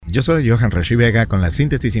Yo soy Johan Rashi Vega con la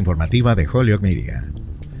síntesis informativa de Holyoke Media.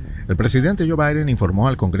 El presidente Joe Biden informó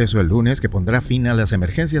al Congreso el lunes que pondrá fin a las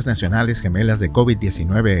emergencias nacionales gemelas de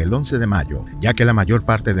COVID-19 el 11 de mayo, ya que la mayor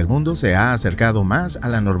parte del mundo se ha acercado más a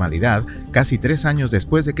la normalidad casi 3 años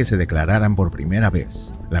después de que se declararan por primera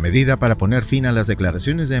vez. La medida para poner fin a las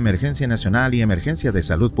declaraciones de emergencia nacional y emergencia de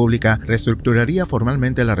salud pública reestructuraría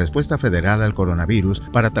formalmente la respuesta federal al coronavirus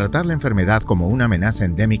para tratar la enfermedad como una amenaza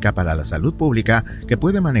endémica para la salud pública que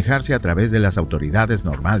puede manejarse a través de las autoridades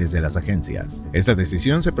normales de las agencias. Esta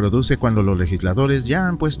decisión se produce cuando los legisladores ya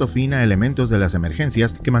han puesto fin a elementos de las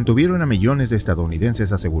emergencias que mantuvieron a millones de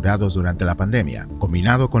estadounidenses asegurados durante la pandemia.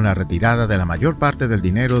 Combinado con la retirada de la mayor parte del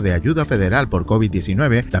dinero de ayuda federal por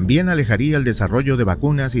COVID-19, también alejaría el desarrollo de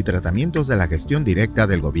vacunas y tratamientos de la gestión directa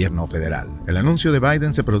del gobierno federal. El anuncio de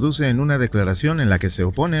Biden se produce en una declaración en la que se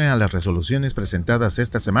opone a las resoluciones presentadas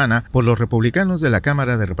esta semana por los republicanos de la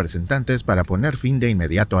Cámara de Representantes para poner fin de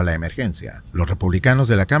inmediato a la emergencia. Los republicanos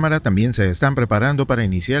de la Cámara también se están preparando para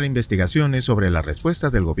iniciar investigaciones sobre la respuesta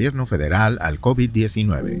del gobierno federal al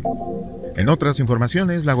COVID-19. En otras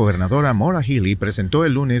informaciones, la gobernadora Maura Healey presentó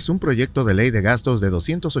el lunes un proyecto de ley de gastos de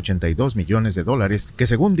 $282 millones que,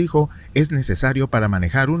 según dijo, es necesario para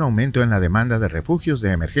manejar un aumento en la demanda de refugios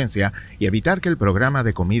de emergencia y evitar que el programa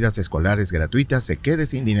de comidas escolares gratuitas se quede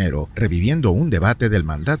sin dinero, reviviendo un debate del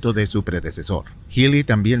mandato de su predecesor. Healey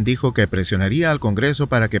también dijo que presionaría al Congreso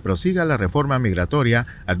para que prosiga la reforma migratoria,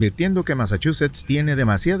 advirtiendo que Massachusetts tiene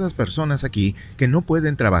demasiadas personas aquí que no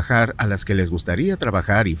pueden trabajar a las que les gustaría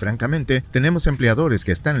trabajar y, francamente, tenemos empleadores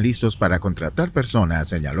que están listos para contratar personas,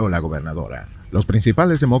 señaló la gobernadora. Los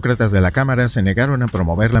principales demócratas de la Cámara se negaron a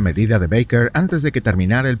promover la medida de Baker antes de que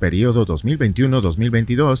terminara el periodo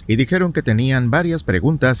 2021-2022 y dijeron que tenían varias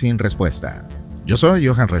preguntas sin respuesta. Yo soy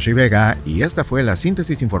Johan Rashi Vega y esta fue la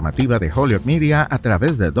síntesis informativa de Holyoke Media a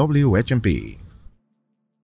través de WHMP.